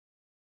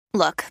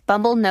Look,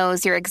 Bumble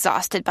knows you're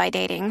exhausted by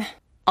dating.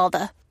 All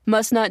the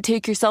must not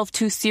take yourself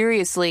too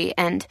seriously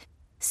and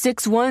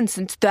 6'1"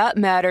 since that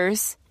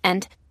matters.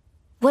 And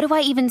what do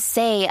I even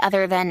say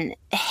other than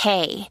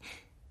hey?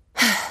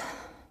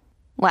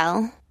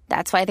 Well,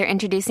 that's why they're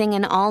introducing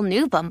an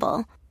all-new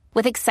Bumble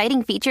with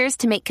exciting features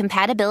to make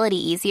compatibility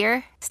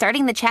easier,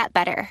 starting the chat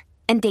better,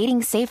 and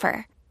dating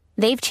safer.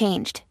 They've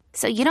changed,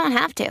 so you don't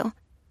have to.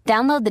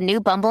 Download the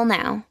new Bumble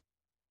now.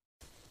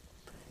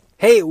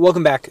 Hey,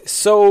 welcome back.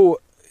 So,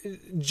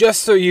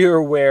 just so you're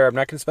aware, I'm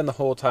not going to spend the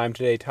whole time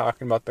today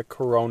talking about the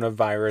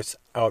coronavirus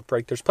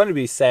outbreak. There's plenty to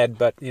be said,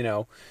 but,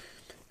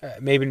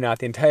 maybe not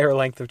the entire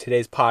length of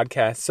today's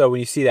podcast. So when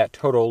you see that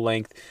total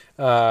length,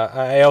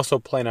 I also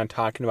plan on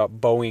talking about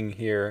Boeing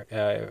here,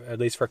 at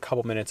least for a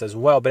couple minutes as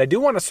well. But I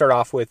do want to start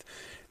off with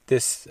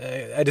this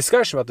a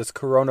discussion about this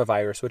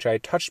coronavirus, which I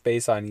touched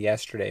base on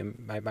yesterday,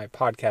 my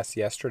podcast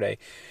yesterday.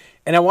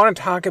 And I want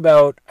to talk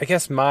about, I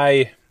guess,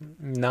 my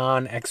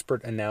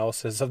non-expert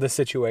analysis of the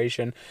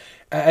situation,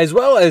 as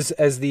well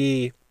as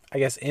the, I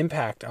guess,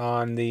 impact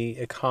on the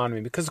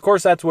economy. Because, of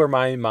course, that's where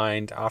my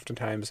mind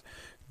oftentimes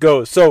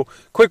goes. So,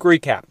 quick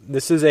recap.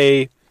 This is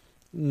a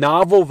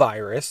novel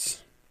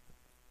virus,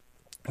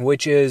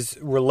 which is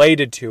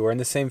related to, or in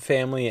the same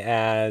family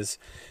as,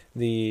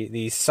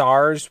 the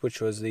SARS,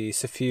 which was the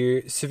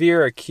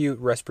severe acute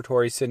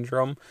respiratory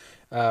syndrome,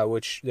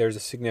 which there's a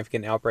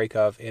significant outbreak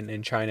of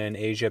in China and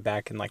Asia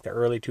back in like the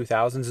early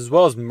 2000s, as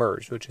well as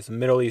MERS, which is a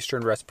Middle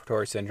Eastern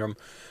respiratory syndrome.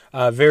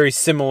 Very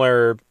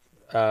similar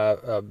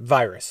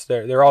virus.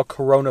 They're all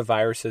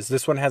coronaviruses.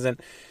 This one hasn't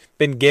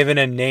been given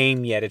a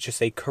name yet. It's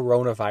just a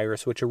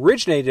coronavirus, which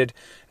originated,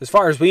 as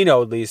far as we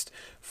know at least,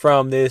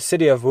 from the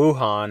city of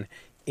Wuhan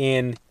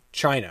in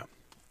China.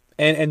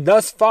 And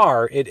thus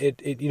far,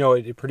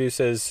 it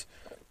produces,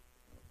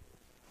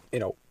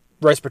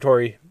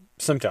 respiratory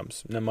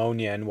symptoms,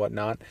 pneumonia and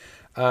whatnot,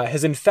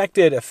 has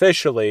infected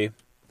officially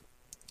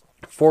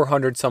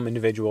 400 some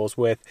individuals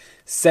with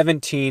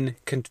 17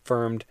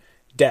 confirmed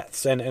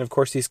deaths. And of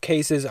course, these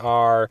cases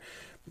are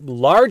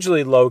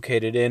largely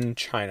located in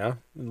China,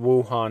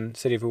 Wuhan,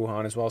 city of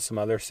Wuhan, as well as some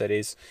other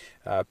cities,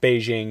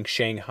 Beijing,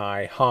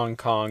 Shanghai, Hong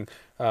Kong,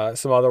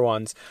 some other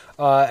ones.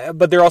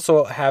 But there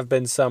also have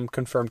been some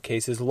confirmed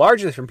cases,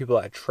 largely from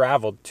people that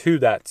traveled to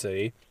that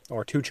city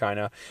or to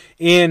China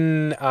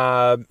in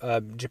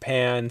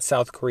Japan,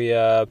 South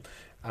Korea,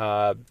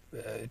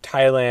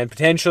 Thailand,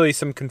 potentially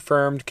some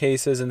confirmed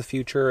cases in the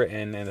future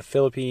in the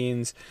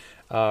Philippines.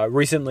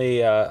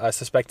 Recently, a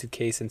suspected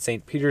case in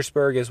St.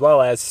 Petersburg, as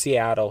well as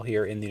Seattle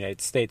here in the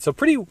United States. So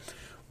pretty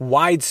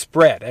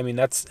widespread. I mean,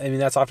 that's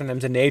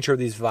oftentimes the nature of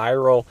these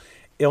viral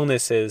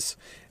illnesses.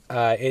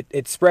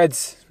 It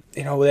spreads,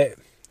 I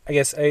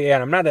guess,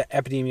 again, I'm not an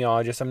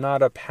epidemiologist, I'm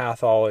not a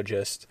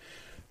pathologist,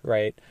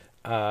 right?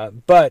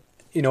 But,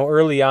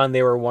 early on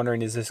they were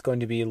wondering, is this going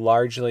to be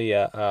largely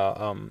a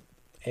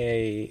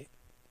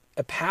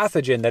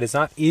pathogen that is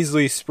not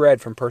easily spread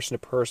from person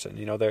to person?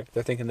 They're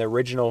thinking the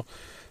original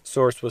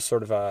source was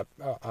sort of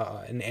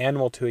an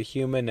animal to a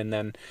human, and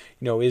then,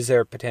 is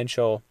there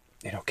potential,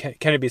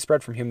 can it be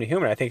spread from human to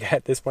human? I think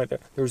at this point the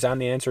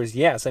resounding answer is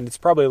yes, and it's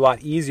probably a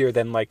lot easier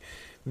than like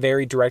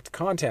very direct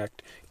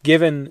contact,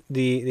 given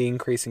the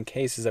increase in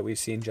cases that we've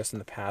seen just in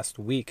the past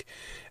week.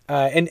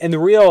 And the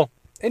real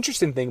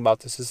interesting thing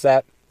about this is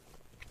that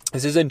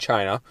this is in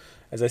China,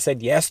 as I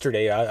said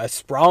yesterday, a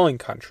sprawling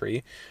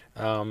country,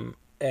 and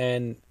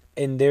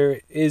there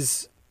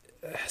is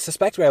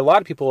suspected by a lot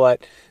of people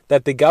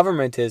that the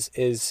government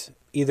is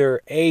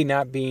either A,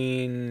 not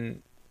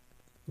being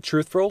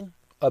truthful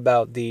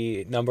about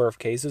the number of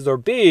cases, or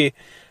B,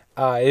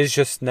 is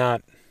just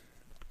not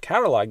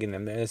cataloging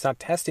them, and it's not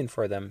testing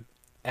for them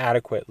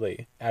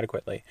adequately.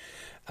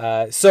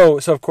 So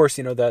of course,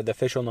 the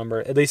official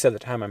number, at least at the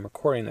time I'm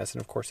recording this,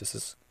 and of course this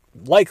is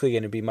likely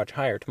going to be much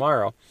higher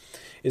tomorrow,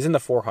 is in the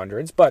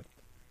 400s, but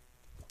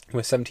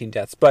with 17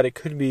 deaths. But it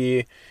could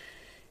be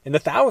in the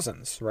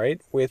thousands,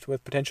 right? With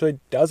potentially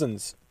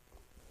dozens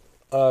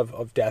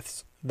of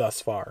deaths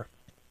thus far.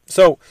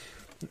 So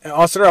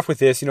I'll start off with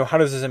this. How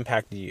does this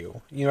impact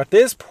you? At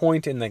this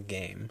point in the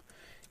game,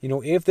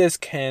 if this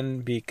can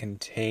be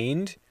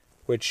contained,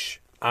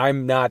 which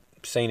I'm not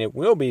saying it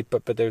will be,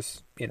 but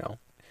there's,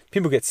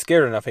 people get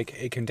scared enough,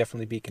 it can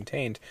definitely be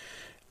contained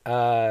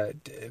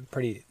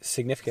pretty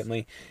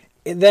significantly.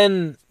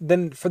 Then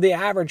for the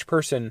average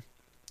person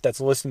that's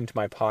listening to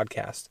my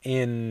podcast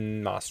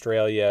in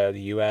Australia,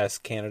 the US,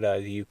 Canada,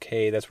 the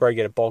UK, that's where I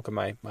get a bulk of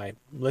my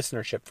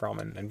listenership from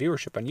and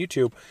viewership on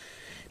YouTube,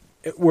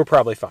 we're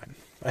probably fine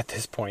at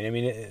this point. I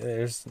mean,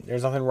 there's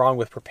nothing wrong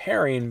with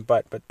preparing,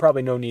 but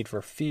probably no need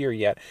for fear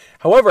yet.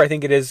 However, I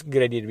think it is a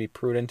good idea to be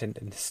prudent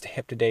and stay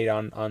up to date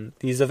on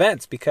these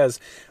events, because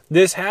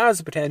this has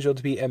the potential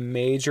to be a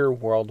major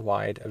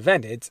worldwide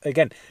event. It's,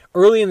 again,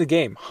 early in the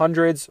game,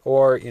 hundreds,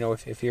 or,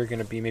 if you're going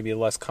to be maybe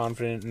less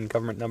confident in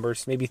government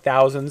numbers, maybe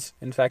thousands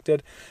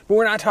infected. But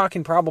we're not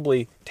talking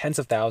probably tens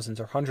of thousands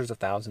or hundreds of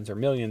thousands or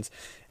millions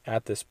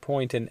at this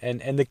point, and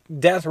the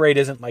death rate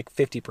isn't like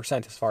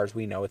 50% as far as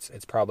we know.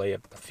 It's probably a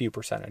few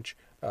percentage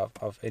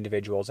of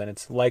individuals, and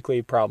it's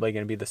likely probably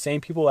going to be the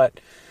same people that,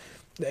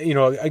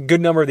 a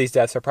good number of these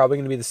deaths are probably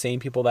going to be the same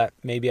people that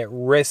may be at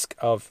risk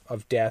of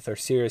death or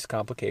serious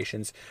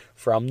complications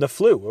from the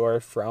flu or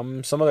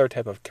from some other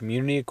type of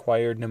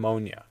community-acquired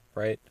pneumonia,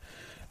 right?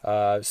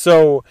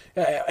 So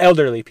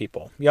elderly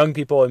people, young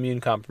people,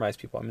 immune-compromised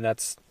people. I mean,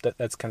 that's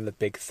kind of the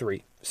big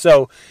three.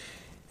 So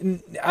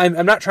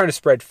I'm not trying to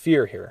spread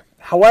fear here.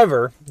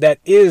 However, that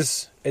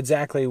is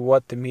exactly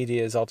what the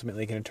media is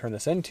ultimately going to turn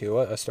this into,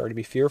 a story to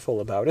be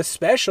fearful about,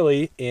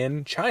 especially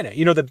in China.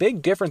 The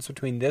big difference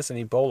between this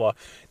and Ebola,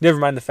 never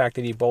mind the fact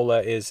that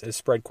Ebola is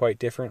spread quite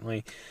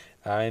differently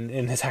and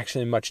is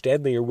actually much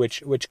deadlier,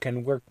 which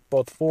can work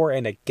both for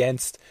and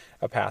against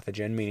a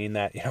pathogen, meaning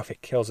that if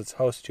it kills its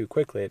host too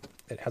quickly,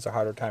 it has a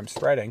harder time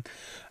spreading.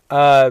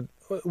 One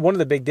of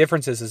the big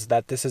differences is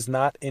that this is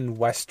not in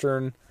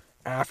Western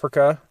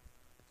Africa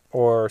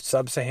or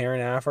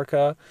sub-Saharan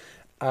Africa.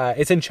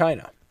 It's in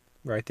China,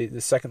 right? The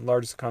second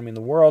largest economy in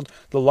the world,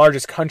 the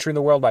largest country in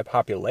the world by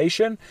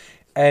population.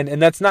 And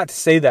that's not to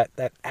say that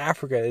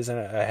Africa isn't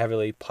a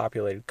heavily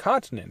populated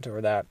continent,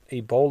 or that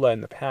Ebola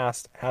in the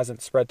past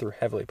hasn't spread through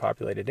heavily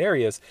populated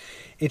areas.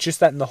 It's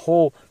just that in the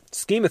whole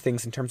scheme of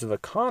things, in terms of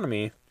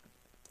economy,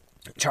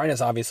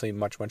 China's obviously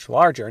much, much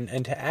larger.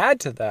 And to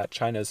add to that,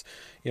 China's,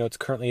 it's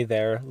currently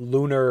their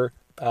Lunar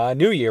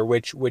New Year,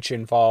 which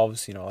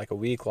involves, like a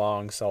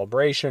week-long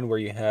celebration where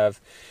you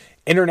have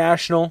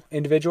international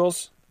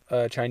individuals,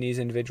 Chinese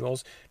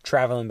individuals,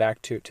 traveling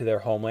back to their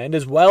homeland,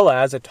 as well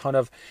as a ton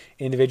of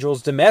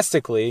individuals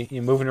domestically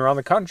moving around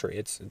the country.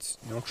 It's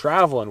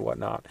travel and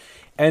whatnot.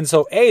 And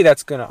so,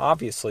 that's going to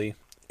obviously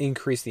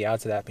increase the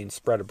odds of that being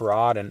spread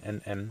abroad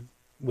and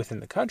within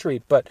the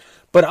country. But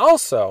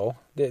also,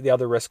 the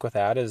other risk with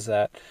that is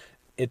that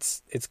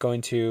it's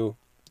going to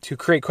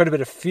create quite a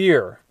bit of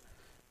fear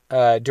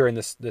during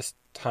this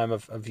time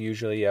of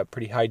usually a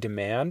pretty high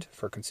demand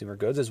for consumer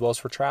goods, as well as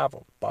for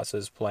travel,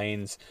 buses,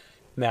 planes,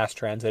 mass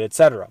transit,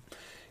 etc.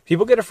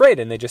 People get afraid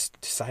and they just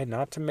decide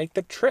not to make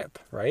the trip,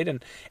 right?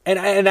 And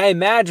I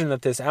imagine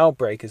that this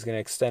outbreak is going to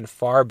extend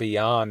far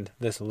beyond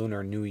this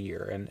Lunar New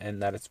Year,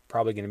 and that it's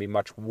probably going to be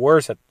much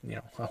worse at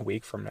a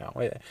week from now,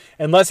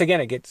 unless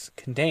again it gets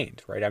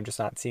contained, right? I'm just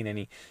not seeing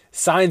any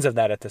signs of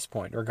that at this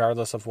point,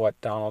 regardless of what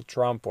Donald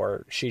Trump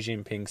or Xi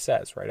Jinping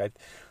says, right? I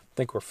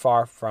think we're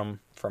far from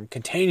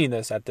containing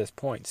this at this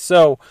point.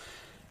 So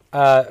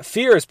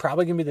fear is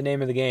probably going to be the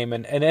name of the game.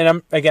 And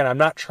I'm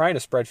not trying to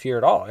spread fear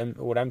at all. And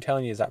what I'm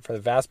telling you is that for the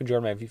vast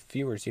majority of my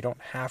viewers, you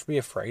don't have to be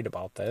afraid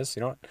about this.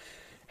 You don't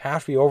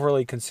have to be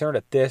overly concerned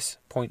at this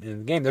point in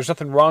the game. There's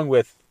nothing wrong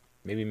with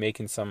maybe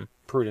making some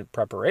prudent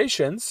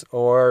preparations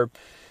or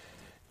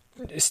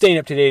staying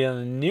up to date on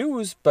the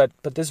news, but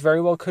this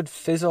very well could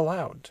fizzle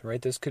out,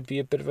 right? This could be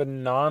a bit of a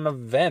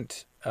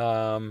non-event.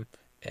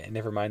 And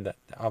never mind that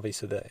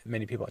obviously that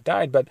many people have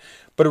died, but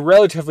a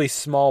relatively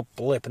small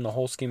blip in the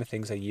whole scheme of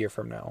things a year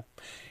from now.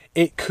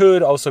 It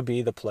could also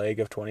be the plague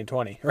of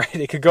 2020, right?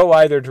 It could go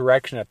either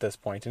direction at this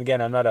point. And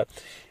again, I'm not an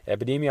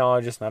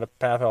epidemiologist, not a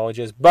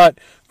pathologist, but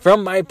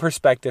from my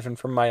perspective and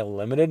from my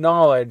limited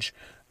knowledge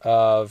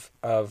of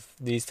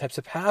these types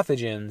of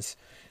pathogens,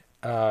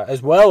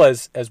 as well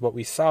as what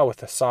we saw with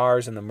the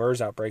SARS and the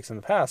MERS outbreaks in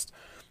the past,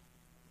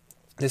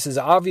 this is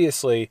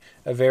obviously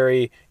a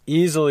very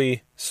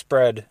easily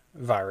spread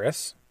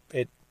virus.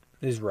 It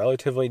is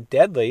relatively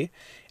deadly,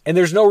 and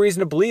there's no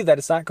reason to believe that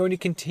it's not going to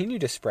continue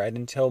to spread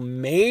until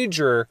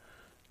major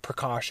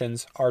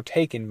precautions are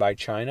taken by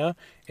China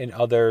and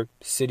other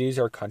cities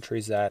or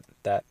countries that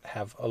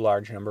have a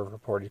large number of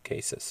reported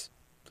cases.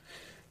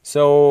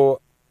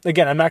 So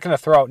again, I'm not going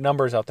to throw out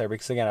numbers out there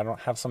because again, I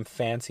don't have some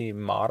fancy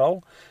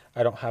model.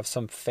 I don't have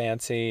some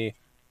fancy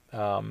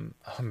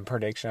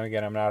prediction.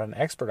 Again, I'm not an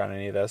expert on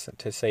any of this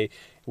to say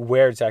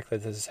where exactly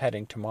this is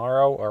heading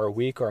tomorrow or a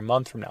week or a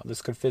month from now.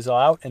 This could fizzle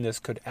out and this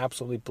could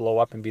absolutely blow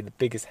up and be the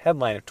biggest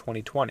headline of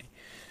 2020.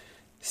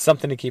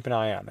 Something to keep an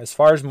eye on. As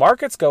far as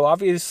markets go,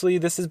 obviously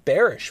this is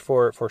bearish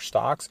for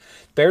stocks,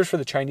 bearish for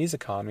the Chinese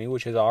economy,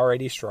 which is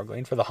already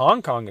struggling, for the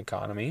Hong Kong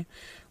economy,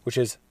 which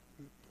is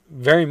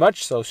very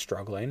much so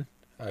struggling,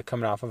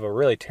 coming off of a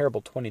really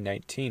terrible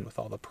 2019 with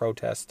all the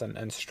protests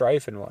and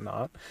strife and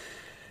whatnot.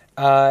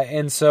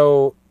 And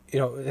so,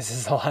 this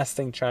is the last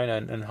thing China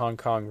and Hong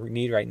Kong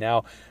need right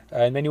now.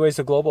 In many ways,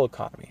 the global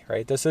economy,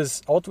 right? This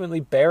is ultimately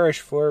bearish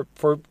for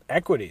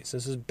equities.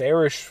 This is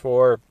bearish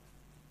for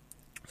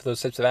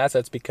those types of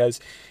assets because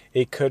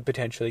it could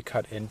potentially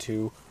cut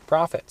into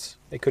profits.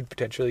 It could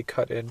potentially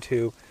cut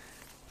into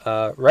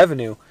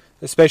revenue,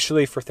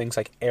 especially for things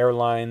like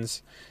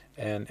airlines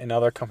and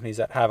other companies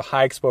that have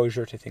high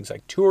exposure to things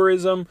like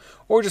tourism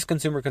or just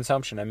consumer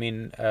consumption. I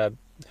mean,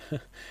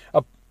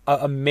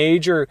 a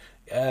major,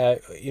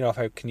 if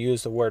I can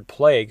use the word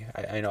plague,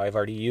 I know I've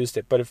already used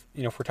it, but if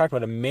we're talking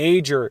about a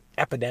major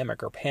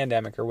epidemic or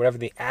pandemic or whatever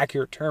the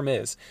accurate term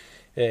is,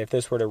 if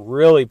this were to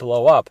really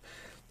blow up,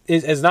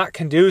 is not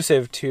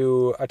conducive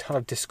to a ton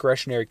of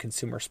discretionary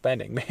consumer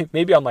spending.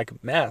 Maybe on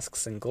like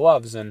masks and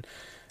gloves and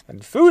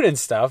food and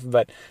stuff,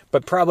 but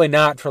probably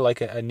not for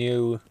like a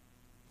new,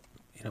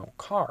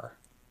 car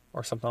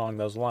or something along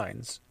those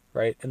lines,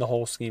 right? In the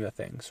whole scheme of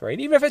things, right?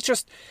 Even if it's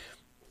just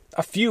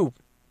a few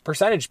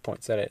percentage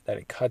points that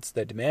it cuts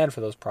the demand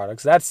for those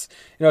products. That's,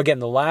 again,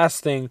 the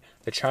last thing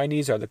the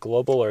Chinese or the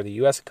global or the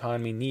U.S.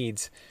 economy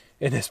needs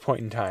in this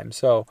point in time.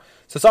 So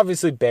it's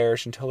obviously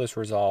bearish until this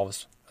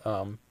resolves.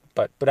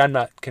 But I'm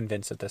not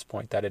convinced at this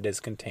point that it is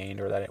contained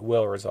or that it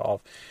will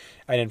resolve.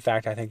 And in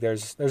fact, I think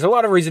there's a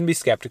lot of reason to be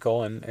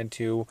skeptical and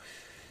to,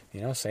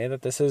 say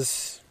that this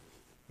is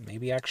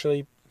maybe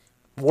actually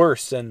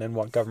worse than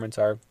what governments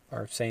are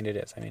saying it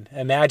is. I mean,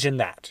 imagine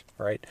that,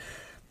 right?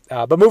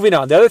 But moving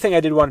on, the other thing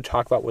I did want to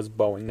talk about was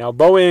Boeing. Now,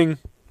 Boeing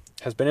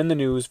has been in the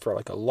news for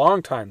like a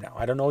long time now.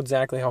 I don't know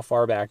exactly how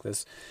far back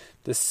this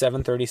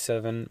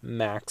 737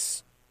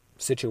 MAX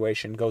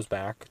situation goes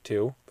back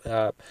to.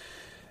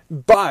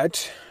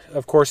 But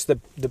of course, the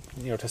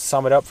to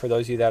sum it up for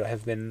those of you that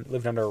have been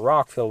lived under a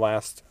rock for the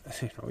last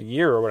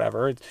year or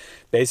whatever, it's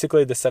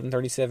basically the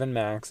 737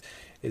 MAX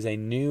is a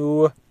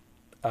new,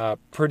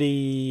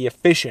 pretty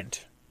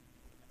efficient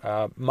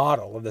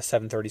model of the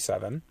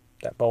 737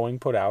 that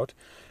Boeing put out.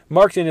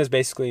 Marked in as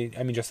basically,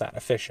 just that,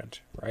 efficient,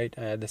 right?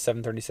 The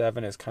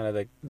 737 is kind of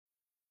the...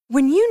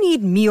 When you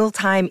need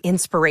mealtime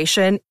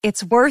inspiration,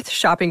 it's worth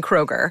shopping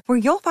Kroger, where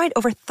you'll find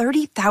over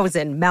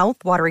 30,000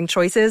 mouth-watering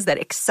choices that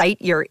excite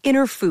your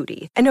inner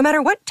foodie. And no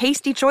matter what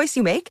tasty choice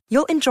you make,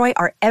 you'll enjoy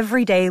our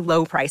everyday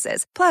low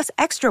prices, plus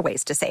extra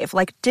ways to save,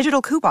 like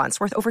digital coupons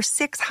worth over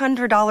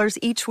 $600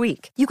 each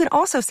week. You can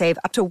also save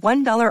up to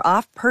 $1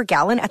 off per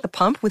gallon at the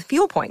pump with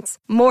fuel points.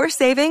 More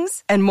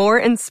savings and more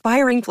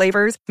inspiring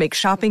flavors make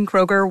shopping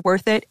Kroger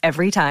worth it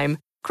every time.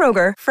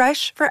 Kroger,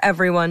 fresh for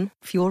everyone.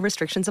 Fuel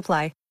restrictions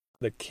apply.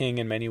 The king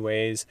in many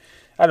ways.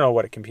 I don't know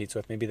what it competes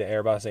with, maybe the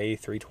Airbus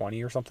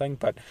A320 or something,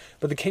 but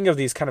the king of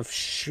these kind of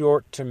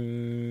short to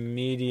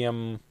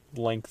medium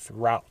length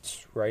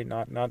routes, right?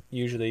 Not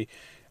usually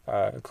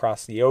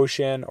across the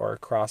ocean or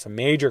across a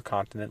major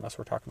continent, unless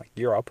we're talking like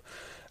Europe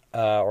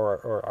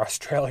or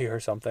Australia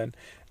or something.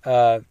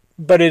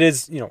 But it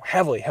is,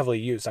 heavily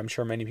used. I'm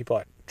sure many people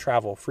that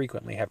travel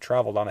frequently have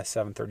traveled on a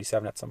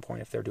 737 at some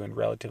point if they're doing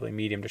relatively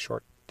medium to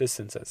short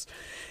distances.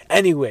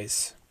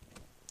 Anyways,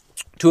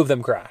 two of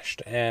them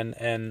crashed,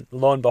 and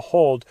lo and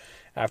behold,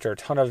 after a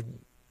ton of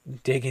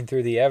digging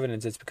through the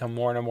evidence, it's become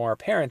more and more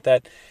apparent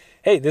that,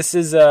 hey, this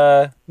is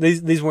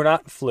these were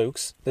not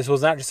flukes. This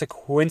was not just a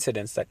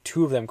coincidence that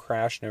two of them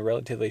crashed in a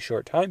relatively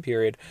short time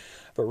period,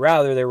 but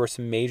rather there were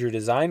some major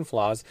design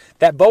flaws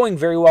that Boeing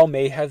very well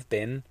may have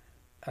been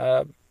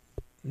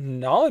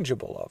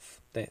knowledgeable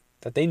of.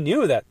 That they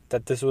knew that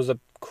this was a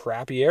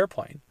crappy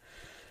airplane,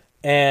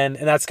 and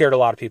that scared a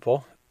lot of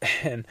people,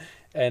 and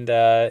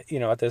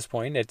at this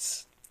point,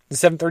 it's the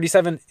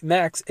 737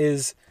 MAX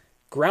is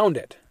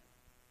grounded.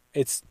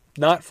 It's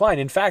not flying.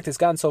 In fact, it's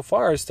gotten so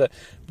far as that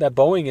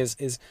Boeing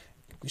is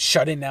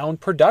shutting down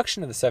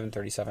production of the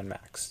 737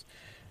 MAX.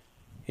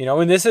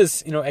 And this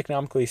is,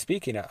 economically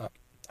speaking, a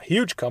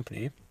huge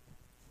company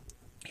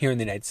here in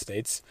the United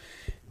States.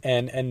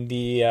 And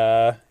the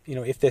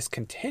if this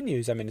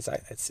continues,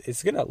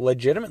 it's going to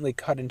legitimately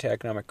cut into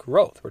economic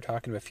growth. We're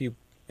talking a few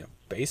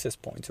basis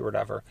points or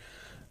whatever.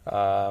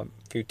 A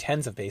few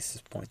tens of basis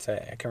points. I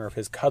can't remember if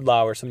it was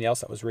Kudlow or somebody else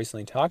that was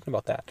recently talking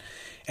about that.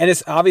 And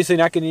it's obviously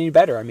not getting any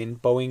better.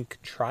 Boeing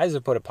tries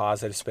to put a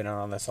positive spin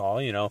on this all,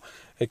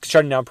 like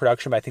shutting down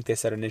production, but I think they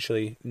said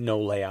initially no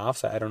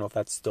layoffs. I don't know if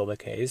that's still the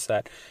case.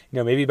 That,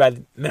 maybe by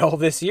the middle of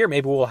this year,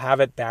 maybe we'll have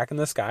it back in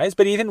the skies.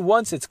 But even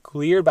once it's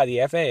cleared by the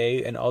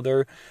FAA and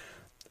other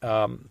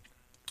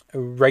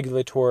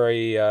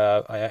regulatory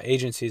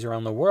agencies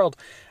around the world,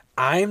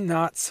 I'm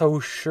not so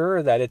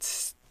sure that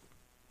it's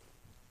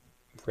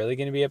really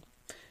going to be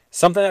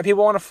something that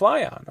people want to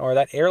fly on or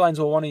that airlines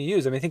will want to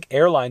use. I think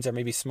airlines are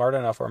maybe smart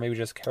enough or maybe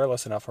just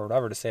careless enough or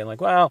whatever to say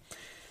well,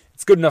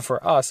 it's good enough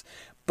for us.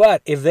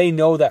 But if they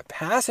know that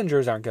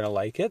passengers aren't going to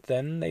like it,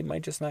 then they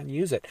might just not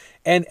use it.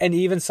 And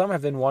even some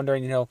have been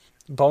wondering,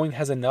 Boeing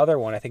has another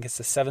one. I think it's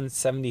the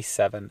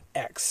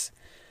 777X,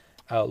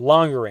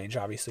 longer range,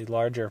 obviously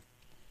larger,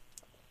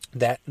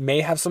 that may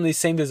have some of these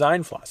same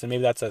design flaws. And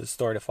maybe that's a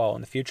story to follow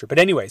in the future. But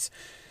anyways,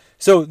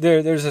 so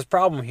there's this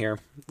problem here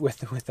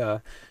with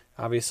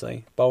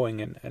obviously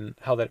Boeing and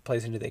how that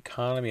plays into the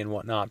economy and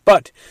whatnot.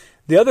 But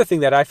the other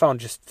thing that I found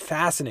just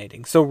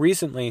fascinating, so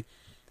recently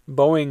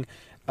Boeing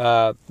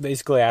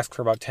basically asked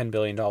for about $10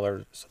 billion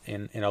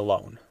in a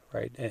loan,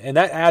 right? And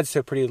that adds to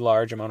a pretty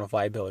large amount of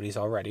liabilities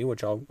already,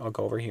 which I'll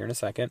go over here in a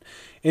second,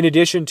 in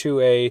addition to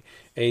a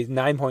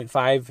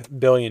 $9.5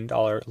 billion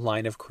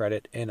line of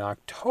credit in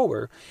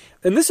October.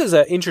 And this is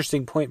an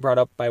interesting point brought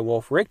up by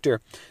Wolf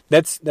Richter.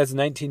 That's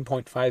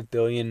 $19.5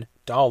 billion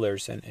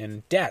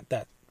in debt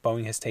that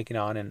Boeing has taken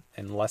on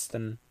in less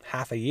than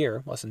half a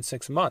year, less than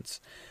 6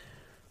 months.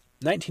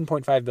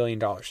 $19.5 billion.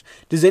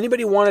 Does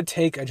anybody want to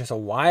take just a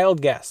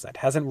wild guess that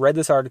hasn't read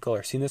this article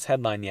or seen this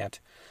headline yet?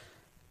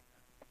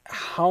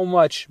 How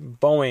much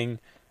Boeing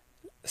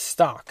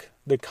stock,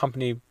 the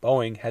company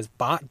Boeing, has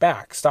bought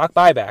back, stock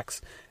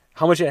buybacks,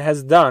 how much it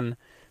has done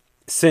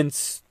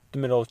since the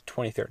middle of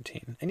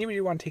 2013?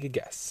 Anybody want to take a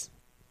guess?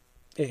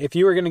 If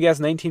you were going to guess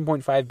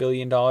 $19.5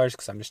 billion,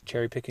 because I'm just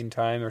cherry picking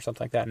time or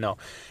something like that, no.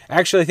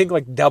 Actually, I think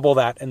like double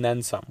that and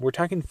then some. We're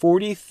talking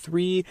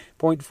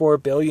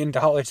 $43.4 billion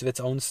of its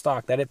own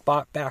stock that it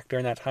bought back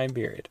during that time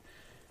period.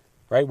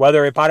 Right?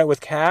 Whether it bought it with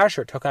cash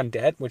or took on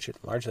debt, which it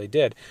largely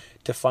did,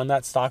 to fund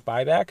that stock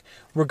buyback,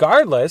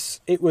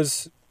 regardless, it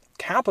was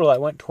capital that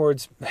went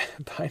towards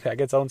buying back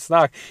its own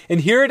stock.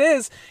 And here it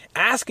is,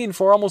 asking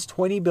for almost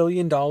 $20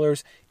 billion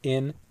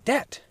in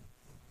debt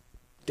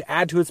to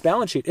add to its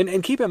balance sheet.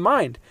 And keep in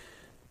mind,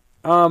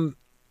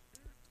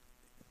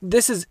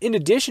 this is in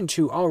addition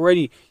to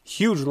already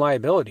huge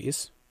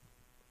liabilities.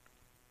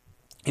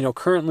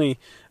 Currently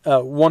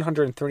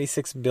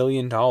 $136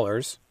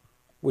 billion,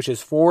 which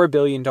is $4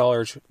 billion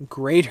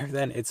greater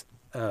than its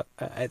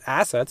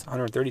assets,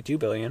 $132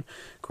 billion,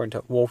 according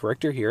to Wolf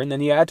Richter here. And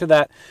then you add to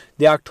that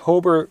the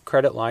October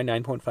credit line,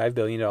 $9.5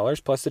 billion,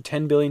 plus the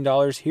 $10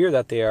 billion here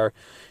that they are,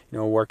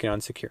 working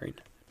on securing.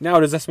 Now,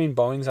 does this mean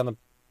Boeing's on the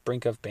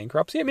brink of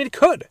bankruptcy? I mean, it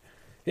could.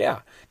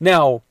 Yeah.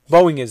 Now,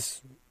 Boeing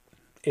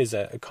is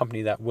a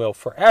company that will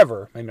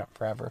forever, maybe not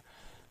forever,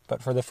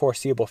 but for the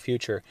foreseeable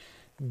future,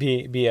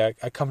 be a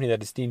company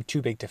that is deemed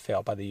too big to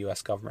fail by the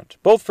U.S. government,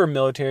 both for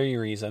military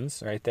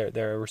reasons, right?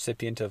 They're a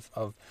recipient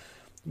of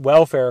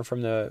welfare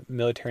from the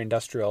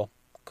military-industrial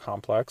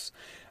complex,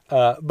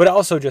 but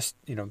also just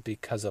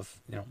because of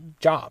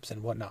jobs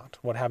and whatnot.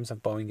 What happens if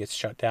Boeing gets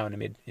shut down? I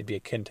mean, it'd be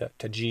akin to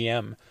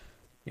GM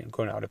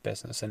going out of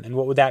business, and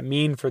what would that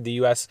mean for the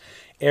U.S.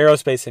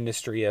 aerospace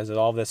industry as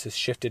all this is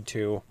shifted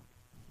to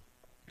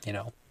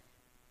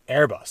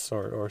Airbus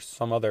or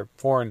some other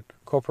foreign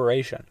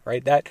corporation,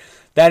 right? That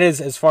is,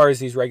 as far as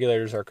these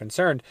regulators are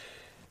concerned,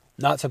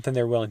 not something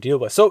they're willing to deal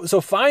with.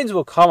 So fines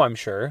will come, I'm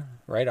sure,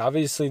 right?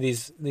 Obviously,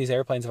 these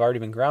airplanes have already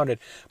been grounded,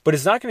 but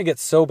it's not going to get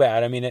so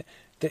bad. I mean,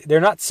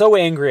 they're not so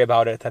angry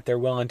about it that they're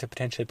willing to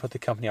potentially put the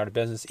company out of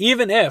business,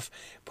 even if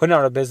putting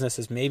out of business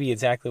is maybe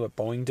exactly what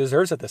Boeing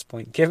deserves at this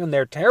point, given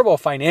their terrible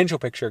financial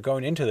picture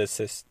going into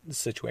this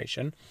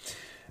situation,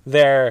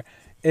 their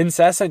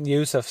incessant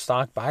use of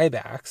stock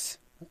buybacks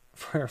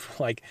for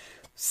like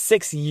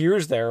 6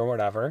 years there or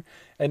whatever,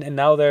 and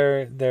now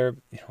their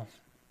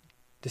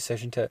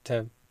decision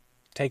to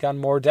take on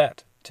more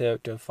debt to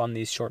fund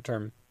these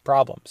short-term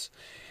problems.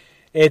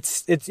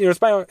 It's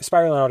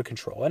spiraling out of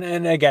control.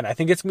 And again, I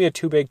think it's going to be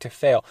too big to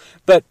fail.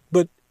 But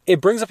it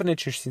brings up an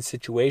interesting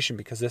situation,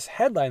 because this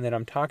headline that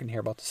I'm talking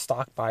here about the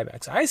stock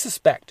buybacks, I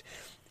suspect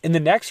in the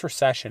next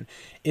recession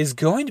is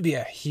going to be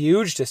a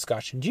huge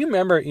discussion. Do you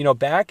remember,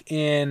 back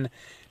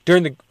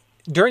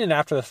during and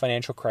after the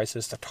financial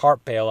crisis, the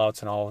TARP bailouts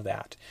and all of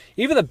that,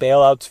 even the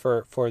bailouts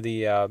for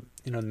the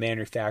the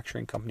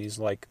manufacturing companies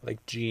like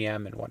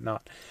GM and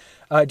whatnot.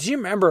 Do you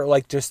remember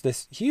just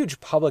this huge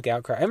public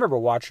outcry? I remember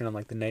watching on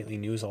the nightly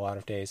news a lot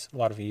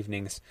of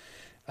evenings.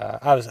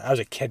 I was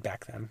a kid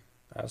back then.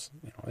 I was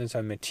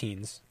in my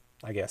teens,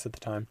 I guess, at the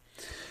time.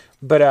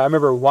 But I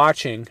remember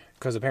watching,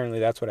 because apparently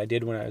that's what I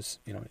did when I was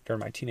during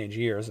my teenage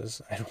years,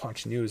 is I'd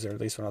watch news, or at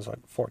least when I was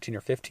 14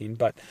 or 15.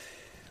 But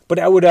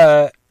I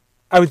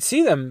would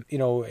see them,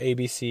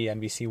 ABC,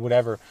 NBC,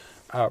 whatever,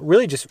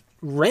 really just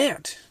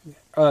rant,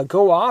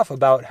 go off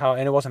about how,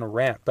 and it wasn't a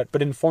rant,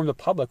 but inform the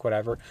public,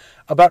 whatever,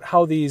 about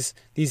how these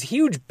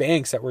huge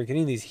banks that were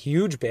getting these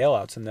huge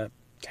bailouts in the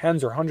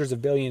tens or hundreds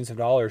of billions of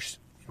dollars,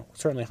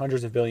 certainly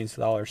hundreds of billions of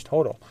dollars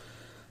total,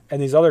 and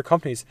these other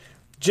companies,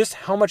 just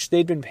how much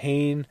they'd been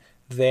paying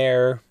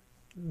their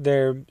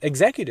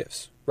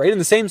executives, right? And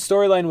the same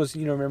storyline was,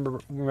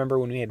 remember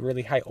when we had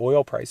really high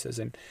oil prices,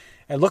 and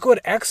look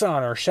what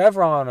Exxon or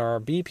Chevron or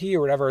BP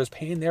or whatever is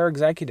paying their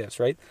executives,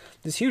 right?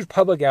 This huge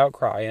public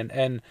outcry.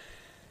 And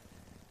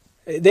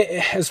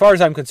they, as far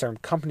as I'm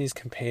concerned, companies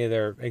can pay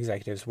their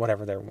executives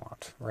whatever they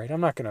want, right?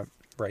 I'm not going to,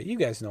 right? You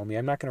guys know me.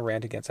 I'm not going to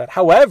rant against that.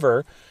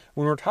 However,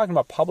 when we're talking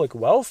about public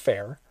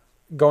welfare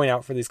going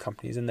out for these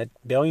companies and the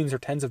billions or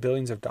tens of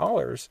billions of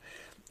dollars,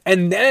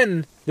 and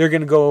then they're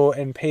going to go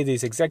and pay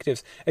these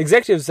executives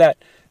that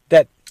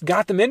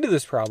got them into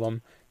this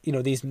problem,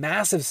 these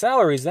massive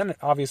salaries, then it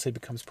obviously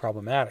becomes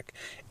problematic.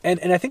 And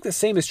I think the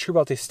same is true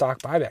about these stock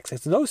buybacks.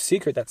 It's no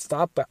secret that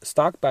stock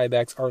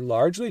buybacks are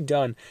largely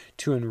done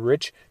to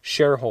enrich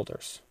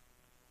shareholders,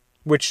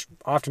 which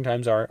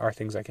oftentimes are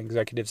things like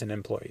executives and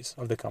employees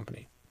of the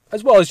company,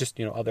 as well as just,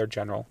 other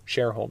general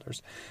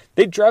shareholders.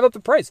 They drive up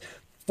the price.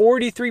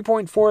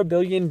 $43.4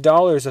 billion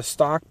of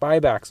stock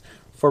buybacks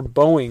for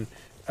Boeing.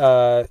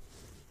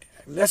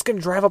 That's going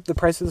to drive up the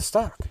price of the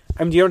stock.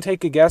 I mean, do you want to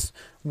take a guess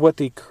what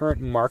the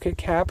current market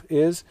cap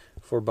is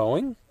for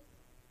Boeing?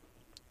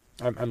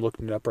 I'm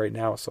looking it up right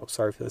now, so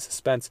sorry for the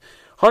suspense.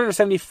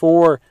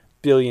 $174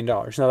 billion.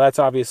 Now, that's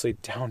obviously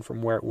down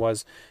from where it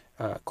was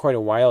quite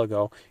a while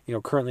ago.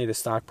 Currently the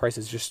stock price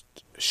is just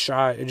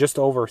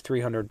over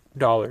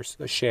 $300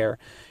 a share.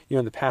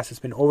 In the past, it's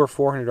been over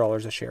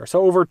 $400 a share.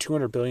 So over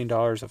 $200 billion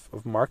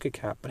of market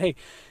cap. But hey,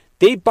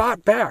 they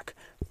bought back,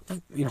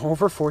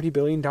 over $40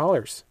 billion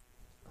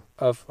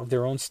of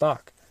their own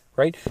stock,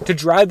 right? To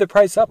drive the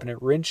price up, and it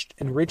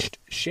enriched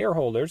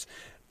shareholders.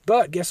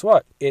 But guess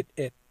what?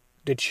 It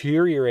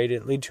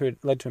deteriorated,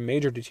 led to a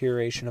major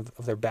deterioration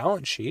of their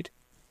balance sheet.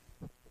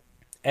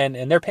 And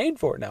they're paying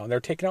for it now. They're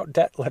taking out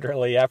debt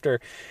literally after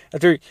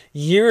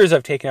years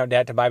of taking out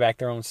debt to buy back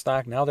their own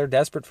stock. Now they're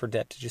desperate for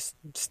debt to just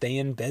stay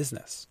in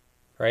business,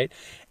 right?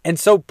 And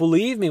so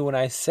believe me when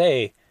I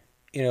say,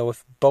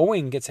 if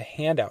Boeing gets a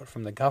handout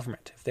from the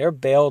government, if they're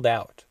bailed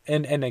out,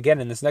 and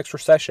again, in this next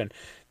recession,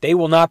 they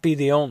will not be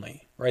the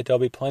only, right? There'll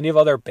be plenty of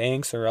other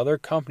banks or other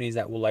companies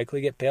that will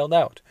likely get bailed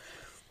out.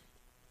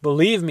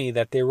 Believe me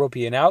that there will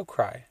be an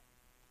outcry,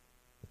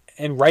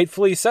 and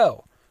rightfully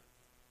so.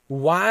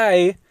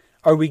 Why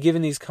are we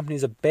giving these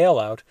companies a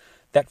bailout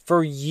that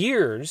for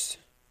years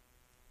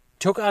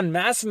took on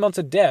massive amounts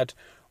of debt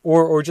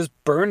or just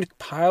burned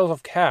piles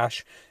of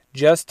cash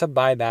just to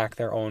buy back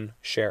their own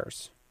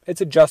shares? It's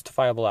a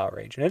justifiable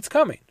outrage, and it's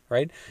coming,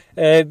 right?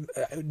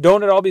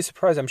 Don't at all be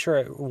surprised. I'm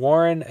sure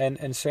Warren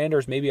and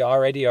Sanders maybe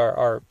already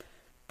are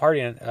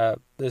partying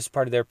this is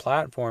part of their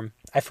platform.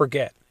 I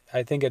forget.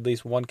 I think at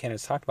least one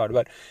candidate's talked about it,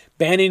 but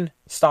banning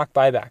stock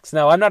buybacks.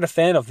 Now, I'm not a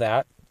fan of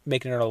that,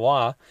 making it a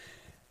law.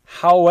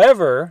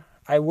 However,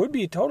 I would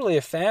be totally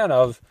a fan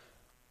of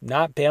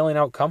not bailing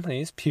out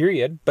companies,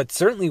 period, but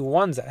certainly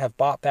ones that have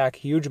bought back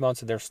huge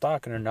amounts of their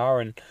stock and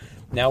are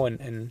now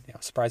in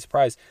surprise,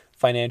 surprise,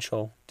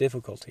 financial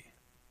difficulty.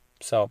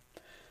 So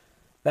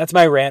that's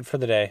my rant for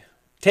the day.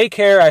 Take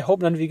care. I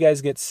hope none of you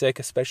guys get sick,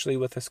 especially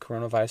with this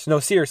coronavirus. No,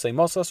 seriously,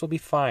 most of us will be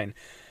fine,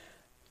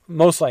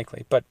 most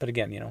likely. But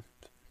again,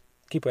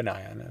 keep an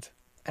eye on it.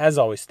 As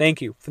always,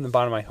 thank you from the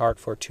bottom of my heart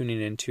for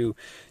tuning into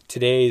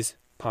today's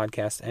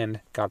podcast,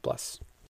 and God bless.